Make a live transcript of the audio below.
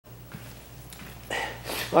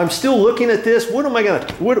I'm still looking at this. What am I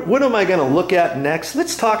gonna look at next?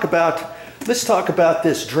 Let's talk about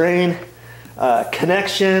this drain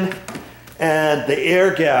connection and the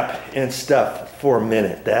air gap and stuff for a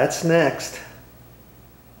minute. That's next.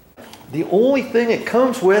 The only thing it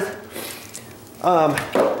comes with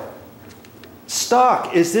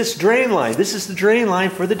stock is this drain line. This is the drain line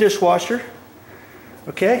for the dishwasher.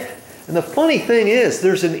 Okay? And the funny thing is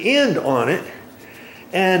there's an end on it,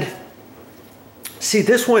 and see,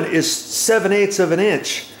 this one is 7/8 of an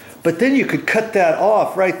inch, but then you could cut that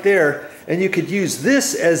off right there and you could use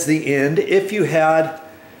this as the end if you had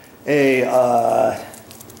a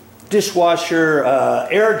dishwasher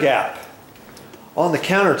air gap on the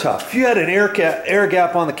countertop. If you had an air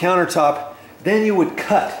gap on the countertop, then you would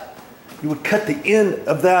cut the end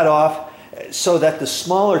of that off so that the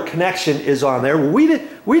smaller connection is on there.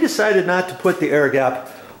 We decided not to put the air gap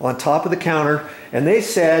on top of the counter, and they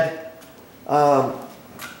said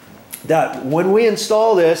that when we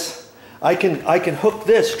install this, I can hook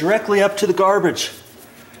this directly up to the garbage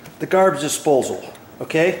disposal.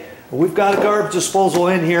 Okay, we've got a garbage disposal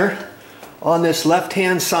in here on this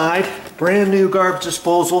left-hand side, brand new garbage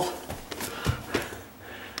disposal,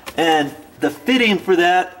 and the fitting for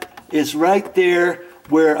that is right there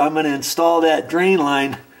where I'm going to install that drain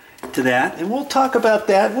line to that, and we'll talk about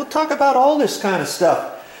that. We'll talk about all this kind of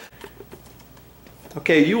stuff.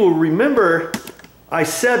 Okay, you will remember I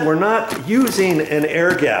said we're not using an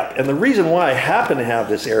air gap, and the reason why I happen to have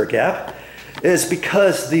this air gap is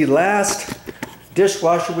because the last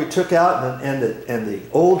dishwasher we took out and the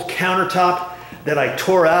old countertop that I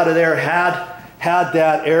tore out of there had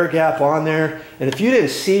that air gap on there. And if you didn't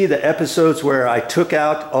see the episodes where I took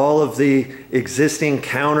out all of the existing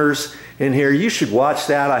counters in here, you should watch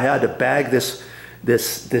that. I had to bag this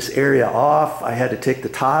area off. I had to take the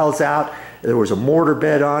tiles out. There was a mortar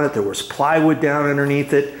bed on it. There was plywood down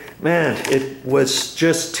underneath it. Man, it was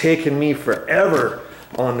just taking me forever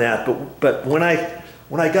on that. But when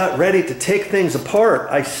I got ready to take things apart,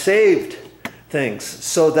 I saved things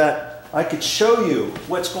so that I could show you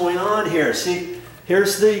what's going on here. See,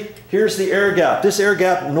 here's the air gap. This air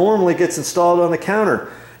gap normally gets installed on the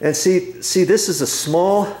counter. And see, this is a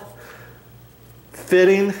small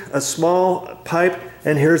fitting, a small pipe,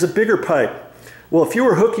 and here's a bigger pipe. Well, if you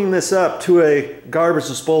were hooking this up to a garbage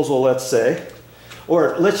disposal, let's say,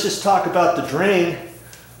 or let's just talk about the drain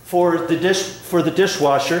for the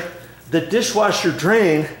dishwasher. The dishwasher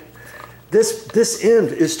drain, this end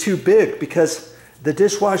is too big because the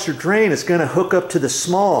dishwasher drain is going to hook up to the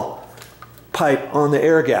small pipe on the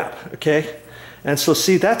air gap, okay? And so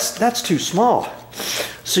see, that's too small.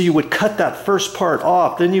 So you would cut that first part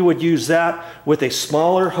off, then you would use that with a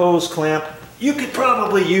smaller hose clamp. You could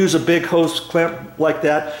probably use a big hose clamp like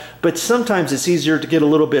that, but sometimes it's easier to get a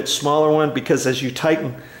little bit smaller one because as you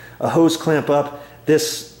tighten a hose clamp up,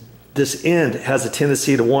 this end has a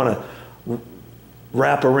tendency to want to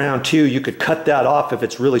wrap around too. You could cut that off if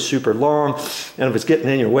it's really super long, and if it's getting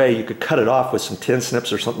in your way, you could cut it off with some tin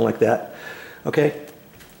snips or something like that. Okay,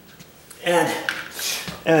 and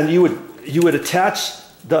you would attach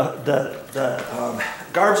the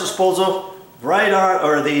garbage disposal right on,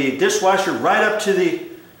 or the dishwasher right up to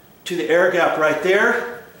the air gap right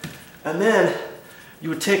there, and then you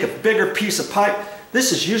would take a bigger piece of pipe.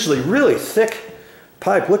 This is usually really thick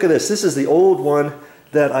pipe. Look at this. This is the old one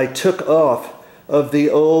that I took off of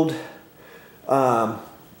the old of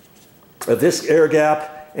this air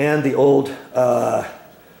gap and the old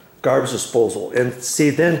garbage disposal. And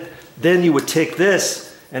see, then you would take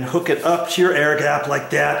this and hook it up to your air gap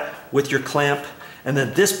like that with your clamp, and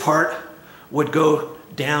then this part would go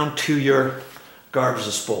down to your garbage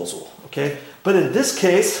disposal, okay? But in this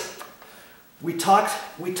case, we talked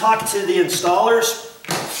to the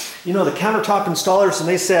installers, you know, the countertop installers, and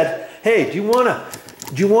they said, hey, do you want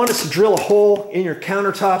us to drill a hole in your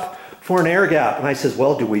countertop for an air gap? And I says,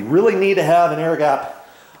 well, do we really need to have an air gap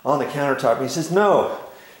on the countertop? And he says, no.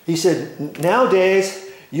 He said, nowadays,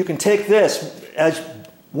 you can take this as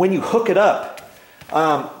when you hook it up.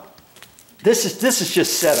 This is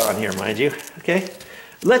just set on here, mind you, okay?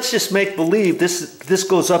 Let's just make believe this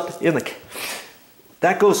goes up in the,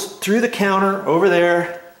 that goes through the counter over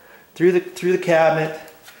there, through the cabinet,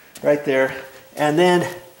 right there, and then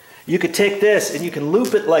you could take this and you can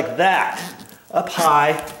loop it like that, up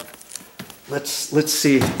high. Let's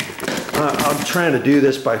see. I'm trying to do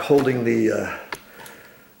this by holding the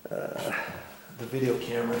video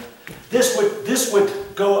camera. This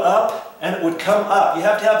would go up and it would come up. You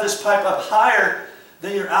have to have this pipe up higher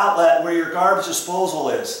than your outlet where your garbage disposal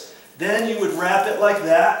is. Then you would wrap it like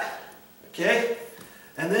that, okay?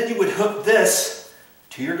 And then you would hook this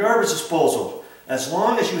to your garbage disposal. As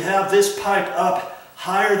long as you have this pipe up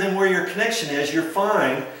higher than where your connection is, you're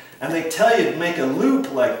fine. And they tell you to make a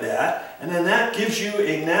loop like that, and then that gives you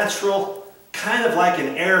a natural, kind of like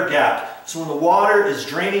an air gap. So when the water is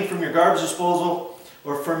draining from your garbage disposal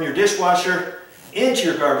or from your dishwasher into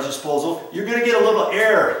your garbage disposal, you're going to get a little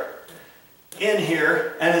air in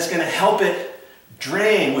here, and it's going to help it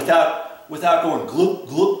drain without going gloop,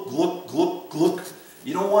 gloop, gloop, gloop, gloop.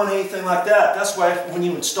 You don't want anything like that. That's why when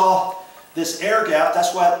you install this air gap,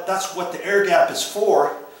 that's what the air gap is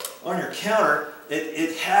for on your counter.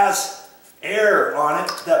 It has air on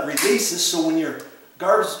it that releases, so when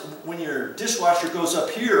your dishwasher goes up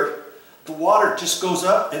here, the water just goes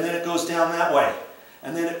up and then it goes down that way.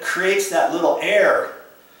 And then it creates that little air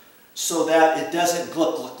so that it doesn't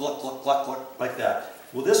gluck, gluck, gluck, gluck, gluck, gluck like that.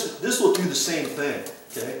 Well, this will do the same thing,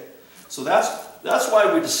 okay? So that's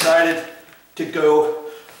why we decided to go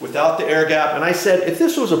without the air gap. And I said, if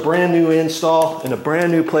this was a brand new install in a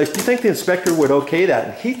brand new place, do you think the inspector would okay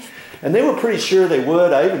that? And they were pretty sure they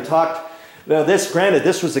would. I even talked, now granted,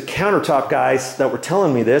 this was the countertop guys that were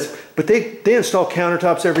telling me this, but they install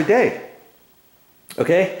countertops every day,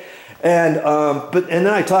 okay? And then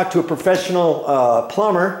I talked to a professional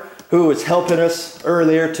plumber who was helping us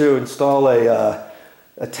earlier to install a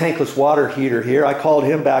tankless water heater here. I called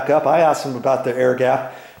him back up. I asked him about the air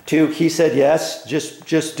gap too. He said yes,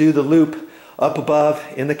 just do the loop up above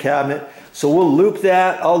in the cabinet. So we'll loop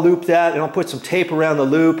that, I'll loop that, and I'll put some tape around the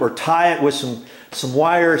loop or tie it with some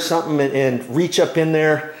wire or something and reach up in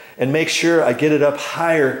there and make sure I get it up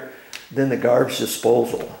higher than the garbage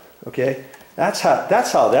disposal, okay? That's how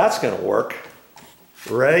that's gonna work,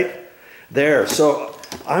 right there. So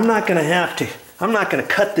I'm not gonna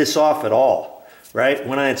cut this off at all, right?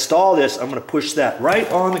 When I install this, I'm gonna push that right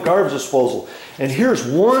on the garbage disposal. And here's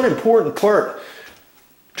one important part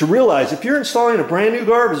to realize. If you're installing a brand new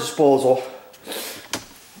garbage disposal,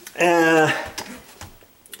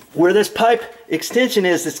 where this pipe extension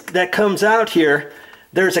is that comes out here,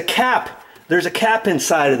 there's a cap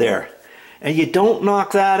inside of there, and you don't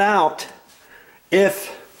knock that out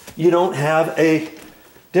if you don't have a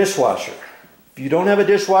dishwasher. If you don't have a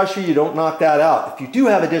dishwasher, you don't knock that out. If you do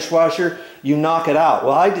have a dishwasher, you knock it out.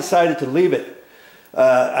 Well, I decided to leave it.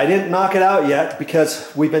 I didn't knock it out yet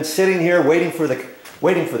because we've been sitting here waiting for the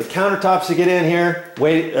countertops to get in here,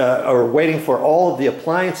 waiting for all of the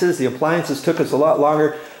appliances. The appliances took us a lot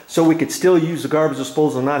longer, so we could still use the garbage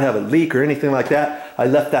disposal and not have a leak or anything like that. I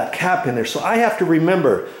left that cap in there. So I have to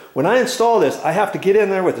remember, when I install this, I have to get in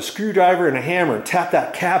there with a screwdriver and a hammer and tap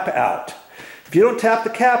that cap out. If you don't tap the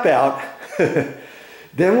cap out,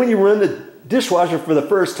 then when you run the dishwasher for the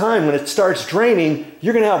first time, when it starts draining,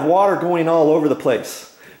 you're gonna have water going all over the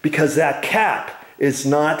place because that cap has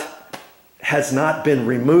not been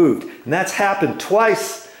removed. And that's happened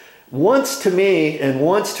twice, once to me and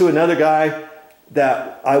once to another guy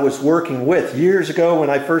that I was working with years ago when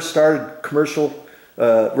I first started commercial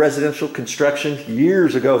residential construction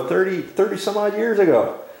years ago, 30 some odd years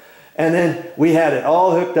ago. And then we had it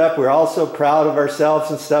all hooked up. We were all so proud of ourselves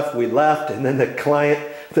and stuff. We left, and then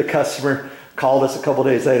the customer called us a couple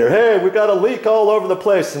days later. Hey, we got a leak all over the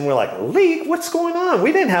place. And we're like, a leak? What's going on?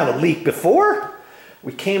 We didn't have a leak before.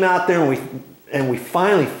 We came out there and we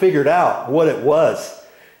finally figured out what it was.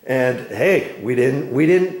 And hey, we didn't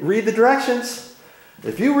read the directions.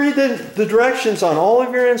 If you read the directions on all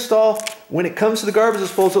of your install, when it comes to the garbage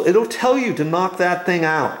disposal, it'll tell you to knock that thing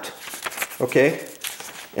out. Okay?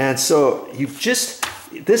 And so this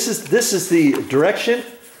is the direction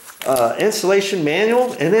installation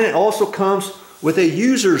manual, and then it also comes with a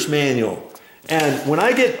user's manual. And when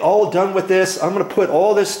I get all done with this, I'm going to put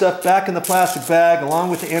all this stuff back in the plastic bag along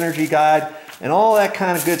with the energy guide and all that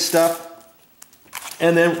kind of good stuff.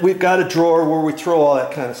 And then we've got a drawer where we throw all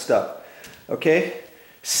that kind of stuff. Okay?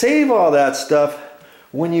 Save all that stuff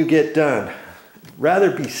when you get done.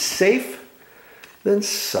 Rather be safe than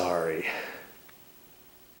sorry.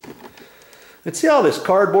 And see all this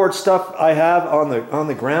cardboard stuff I have on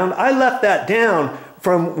the ground? I left that down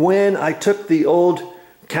from when I took the old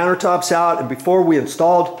countertops out, and before we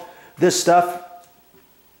installed this stuff,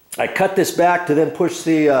 I cut this back to then push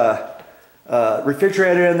the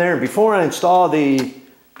refrigerator in there. And before I install the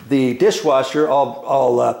dishwasher,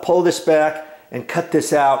 I'll pull this back and cut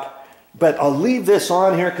this out. But I'll leave this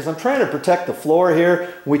on here because I'm trying to protect the floor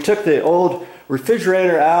here. We took the old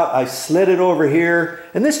refrigerator out, I slid it over here,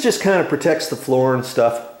 and this just kind of protects the floor and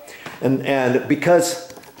stuff. And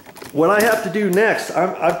because what I have to do next,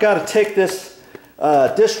 I've got to take this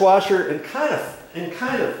dishwasher and kind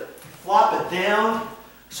of flop it down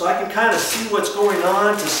so I can kind of see what's going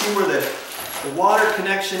on, to see where the water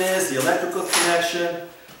connection is, the electrical connection,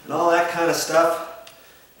 and all that kind of stuff.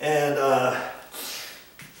 And I'm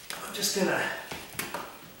just gonna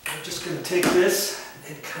take this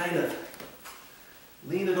and kind of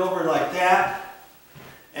lean it over like that,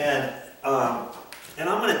 and I'm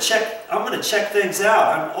gonna check things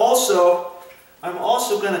out. I'm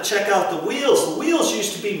also gonna check out the wheels. The wheels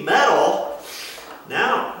used to be metal.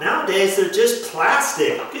 Nowadays they're just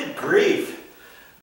plastic. Good grief.